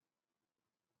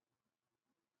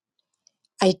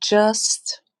I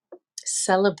just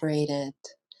celebrated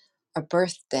a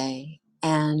birthday,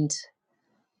 and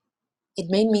it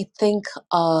made me think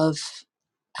of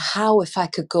how, if I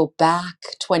could go back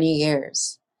 20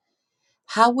 years,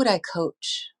 how would I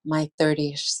coach my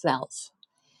 30ish self?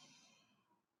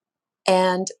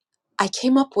 And I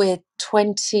came up with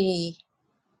 20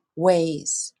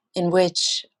 ways in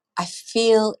which I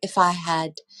feel if I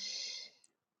had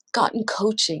gotten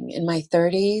coaching in my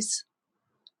 30s,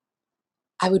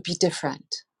 I would be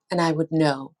different and I would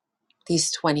know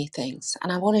these 20 things.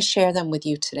 And I want to share them with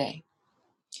you today.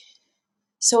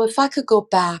 So if I could go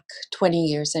back 20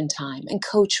 years in time and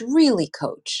really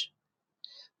coach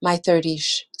my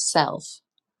 30s self,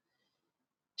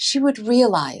 she would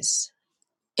realize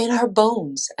in her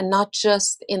bones and not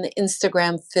just in the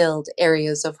Instagram filled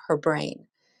areas of her brain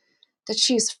that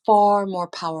she is far more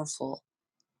powerful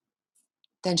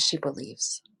than she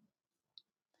believes.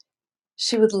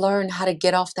 She would learn how to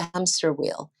get off the hamster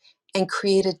wheel and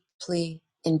create a deeply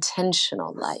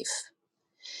intentional life.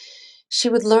 She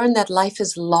would learn that life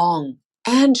is long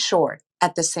and short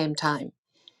at the same time,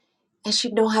 and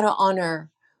she'd know how to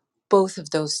honor both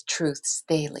of those truths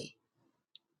daily.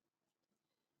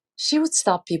 She would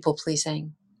stop people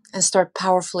pleasing and start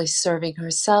powerfully serving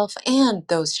herself and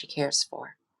those she cares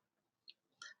for.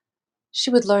 She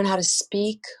would learn how to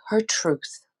speak her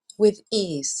truth with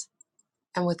ease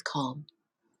and with calm.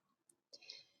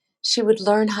 She would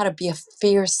learn how to be a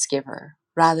fierce giver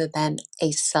rather than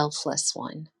a selfless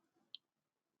one.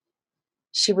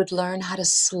 She would learn how to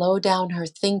slow down her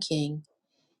thinking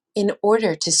in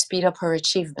order to speed up her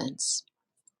achievements.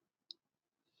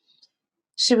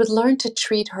 She would learn to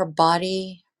treat her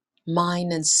body,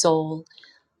 mind, and soul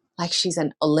like she's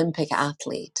an Olympic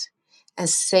athlete and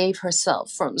save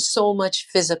herself from so much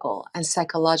physical and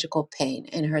psychological pain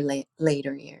in her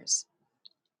later years.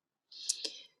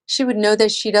 She would know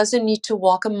that she doesn't need to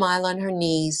walk a mile on her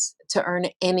knees to earn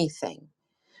anything.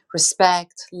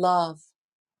 Respect, love,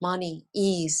 money,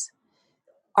 ease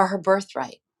are her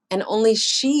birthright, and only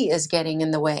she is getting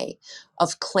in the way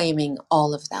of claiming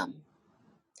all of them.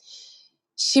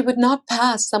 She would not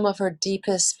pass some of her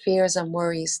deepest fears and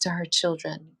worries to her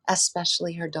children,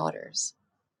 especially her daughters.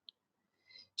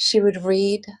 She would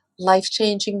read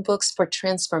life-changing books for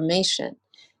transformation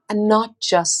and not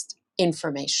just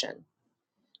information.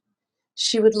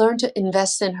 She would learn to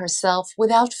invest in herself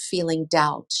without feeling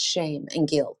doubt, shame, and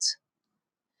guilt.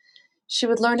 She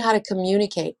would learn how to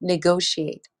communicate,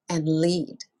 negotiate, and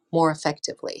lead more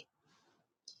effectively.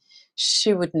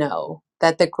 She would know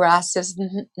that the grass is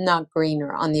not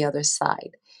greener on the other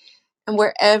side. And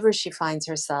wherever she finds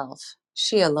herself,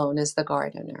 she alone is the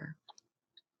gardener.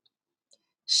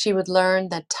 She would learn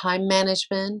that time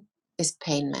management is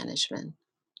pain management.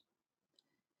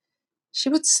 She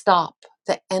would stop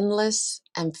the endless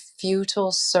and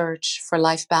futile search for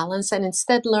life balance and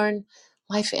instead learn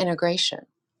life integration.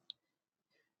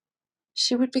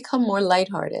 She would become more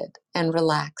lighthearted and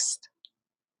relaxed.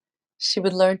 She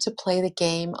would learn to play the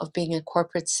game of being a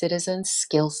corporate citizen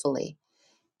skillfully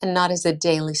and not as a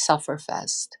daily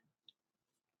sufferfest.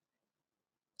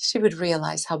 She would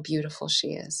realize how beautiful she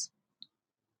is,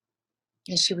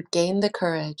 and she would gain the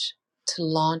courage to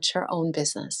launch her own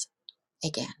business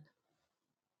again.